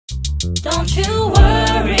Don't you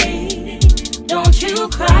worry, don't you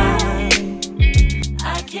cry,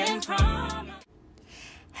 I can promise.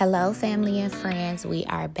 Hello family and friends, we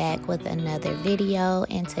are back with another video,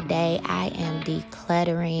 and today I am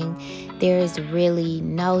decluttering. There is really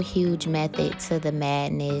no huge method to the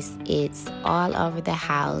madness. It's all over the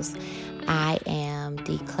house. I am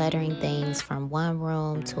decluttering things from one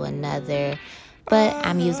room to another, but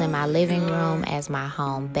I'm using my living room as my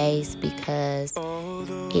home base because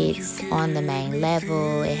it's on the main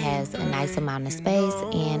level. It has a nice amount of space,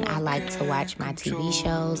 and I like to watch my TV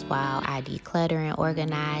shows while I declutter and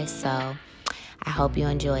organize. So I hope you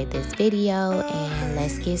enjoyed this video, and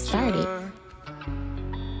let's get started.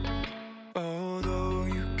 Although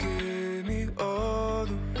you gave me all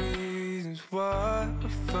the reasons why I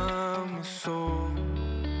found my soul,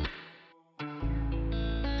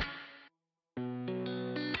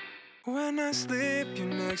 when I sleep, you're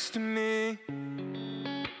next to me.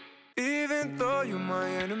 Even though you're my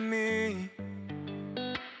enemy,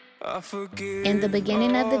 I forgive. In the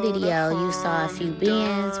beginning of the video, you saw a few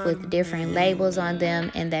bins with different labels on them,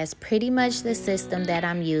 and that's pretty much the system that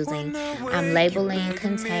I'm using. I'm labeling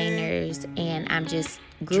containers, and I'm just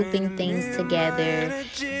grouping things together,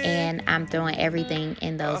 and I'm throwing everything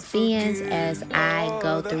in those bins as I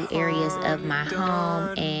go through areas of my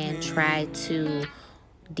home and try to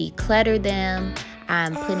declutter them.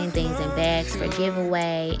 I'm putting things in bags for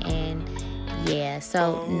giveaway, and yeah,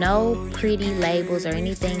 so no pretty labels or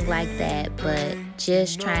anything like that, but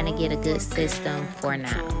just trying to get a good system for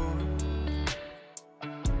now.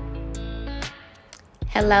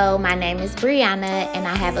 Hello, my name is Brianna, and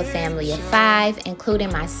I have a family of 5,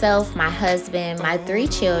 including myself, my husband, my 3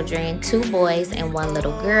 children, 2 boys, and 1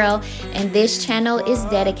 little girl. And this channel is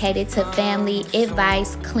dedicated to family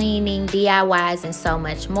advice, cleaning, DIYs, and so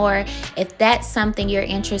much more. If that's something you're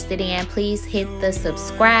interested in, please hit the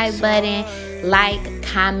subscribe button, like,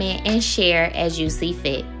 comment, and share as you see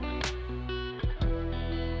fit.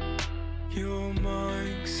 You're my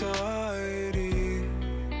anxiety.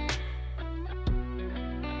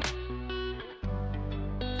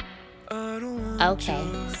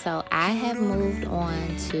 Okay, so I have moved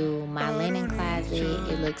on to my linen closet.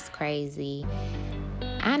 It looks crazy.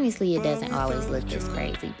 Honestly, it doesn't always look this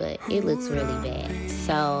crazy, but it looks really bad.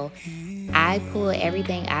 So I pulled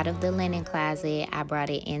everything out of the linen closet. I brought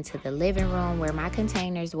it into the living room where my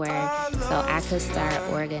containers were, so I could start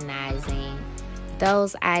organizing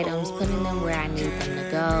those items, putting them where I need them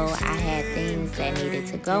to go. I had things that needed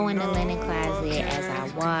to go in the linen closet as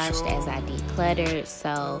I washed, as I decluttered.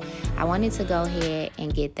 So I wanted to go ahead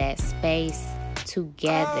and get that space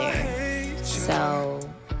together so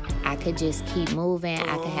I could just keep moving.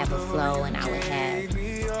 I could have a flow, and I would have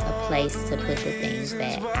a place to put the things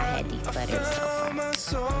that I had decluttered so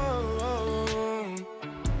far.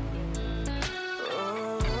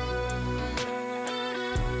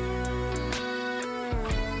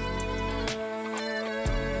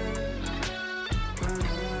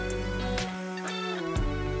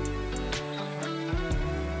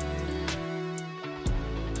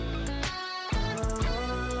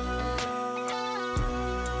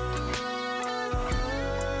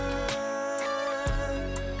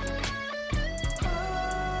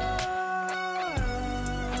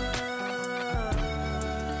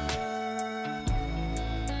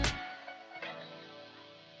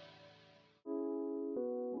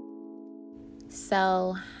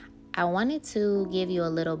 So I wanted to give you a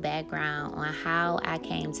little background on how I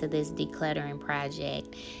came to this decluttering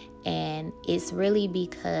project, and it's really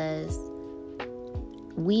because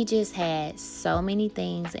we just had so many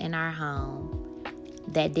things in our home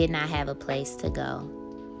that did not have a place to go.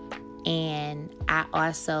 And I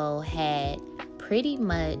also had pretty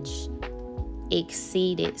much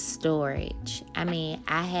exceeded storage. I mean,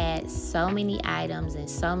 I had so many items in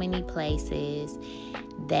so many places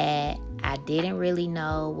that I didn't really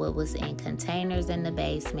know what was in containers in the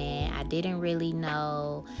basement. I didn't really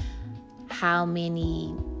know how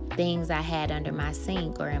many things I had under my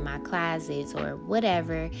sink or in my closets or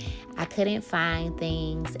whatever. I couldn't find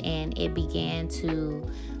things, and it began to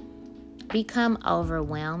become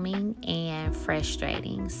overwhelming and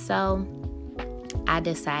frustrating. So I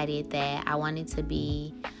decided that I wanted to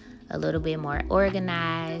be a little bit more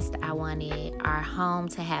organized. I wanted our home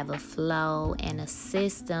to have a flow and a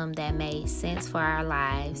system that made sense for our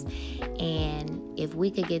lives. And if we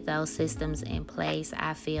could get those systems in place,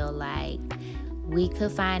 I feel like we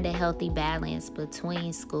could find a healthy balance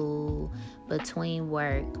between school, between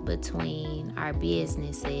work, between our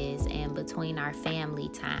businesses, and between our family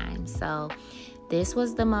time. So this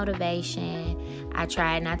was the motivation. I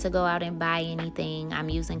tried not to go out and buy anything. I'm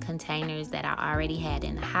using containers that I already had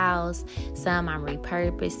in the house. Some I'm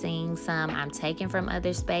repurposing, some I'm taking from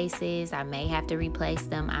other spaces. I may have to replace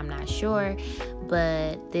them, I'm not sure.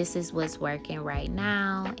 But this is what's working right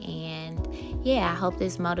now. And yeah, I hope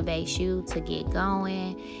this motivates you to get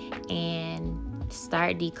going and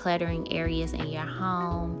start decluttering areas in your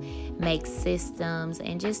home, make systems,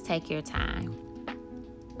 and just take your time.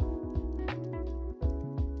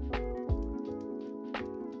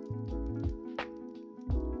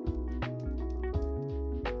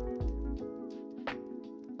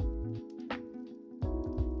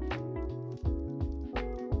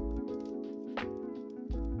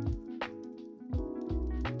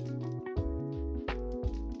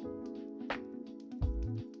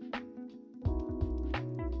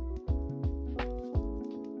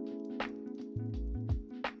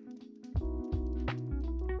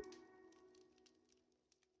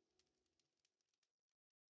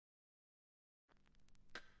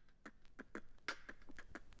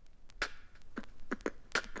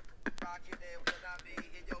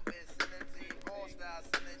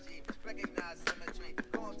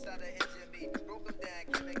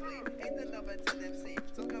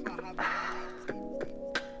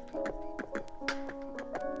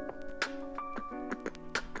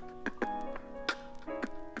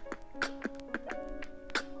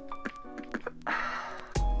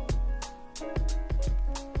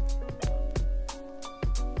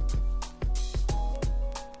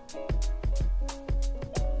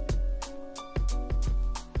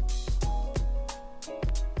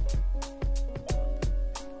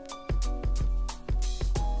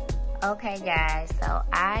 Okay guys, so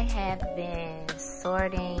I have been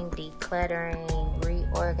sorting, decluttering,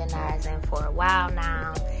 reorganizing for a while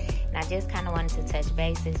now, and I just kind of wanted to touch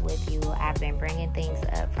bases with you. I've been bringing things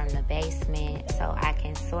up from the basement so I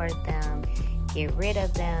can sort them, get rid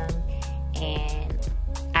of them, and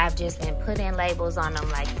I've just been putting labels on them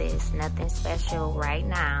like this. Nothing special right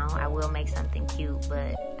now. I will make something cute,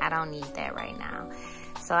 but I don't need that right now.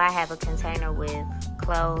 So I have a container with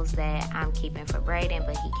clothes that I'm keeping for Brayden,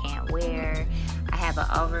 but he can't wear. I have an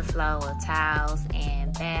overflow of towels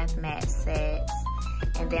and bath mat sets.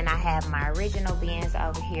 And then I have my original bins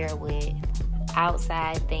over here with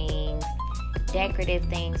outside things, decorative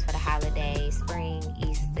things for the holidays, spring,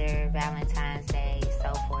 Easter, Valentine's Day,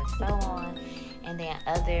 so forth, so on. And then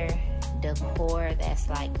other decor that's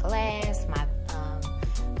like glass, my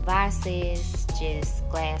vases, just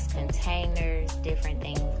glass containers, different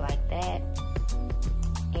things like that.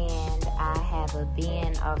 And I have a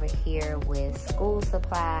bin over here with school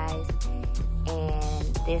supplies,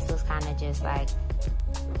 and this was kind of just like,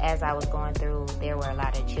 as I was going through, there were a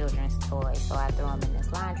lot of children's toys, so I threw them in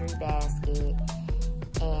this laundry basket.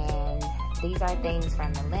 And these are things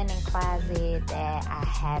from the linen closet that I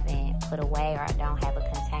haven't put away, or I don't have a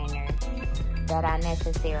container that I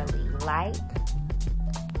necessarily like.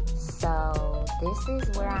 So this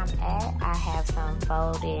is where I'm at. I have some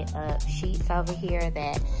folded up sheets over here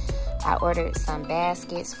that I ordered some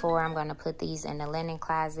baskets for. I'm going to put these in the linen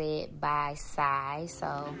closet by size.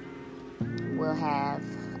 So we'll have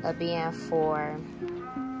a bin for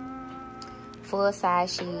full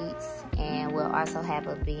size sheets, and we'll also have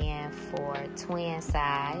a bin for twin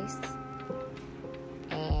size.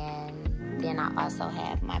 And then I also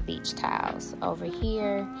have my beach towels over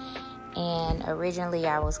here. And originally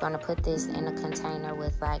I was going to put this in a container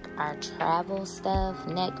with like our travel stuff,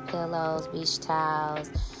 neck pillows, beach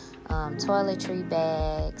towels, toiletry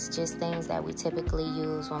bags, just things that we typically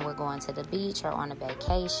use when we're going to the beach or on a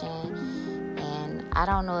vacation. And I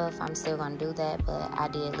don't know if I'm still going to do that, but I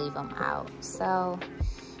did leave them out. So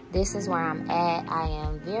this is where I'm at. I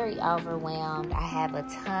am very overwhelmed. I have a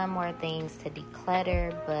ton more things to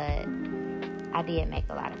declutter, but I did make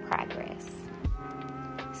a lot of progress.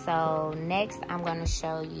 So next I'm going to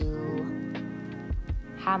show you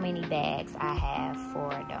how many bags I have for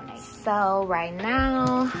donations. So right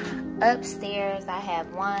now upstairs I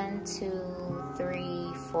have 1, 2,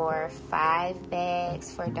 3, 4, 5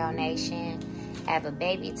 bags for donation. I have a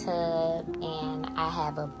baby tub, and I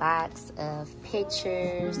have a box of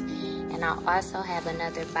pictures, and I also have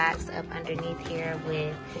another box up underneath here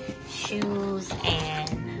with shoes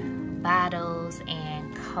and bottles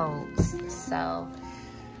and coats. So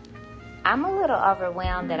I'm a little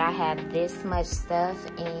overwhelmed that I have this much stuff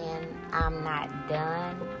and I'm not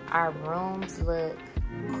done. Our rooms look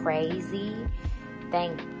crazy.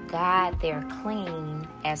 Thank God they're clean,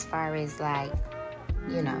 as far as like,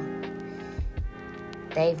 you know,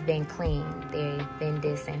 they've been cleaned, they've been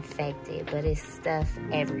disinfected, but it's stuff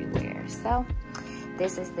everywhere. So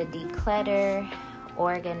this is the declutter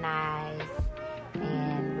organize,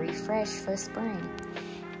 and refresh for spring.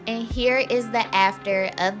 And here is the after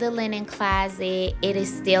of the linen closet. It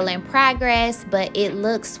is still in progress, but it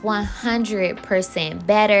looks 100%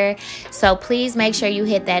 better. So please make sure you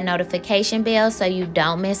hit that notification bell so you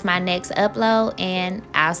don't miss my next upload. And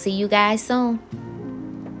I'll see you guys soon.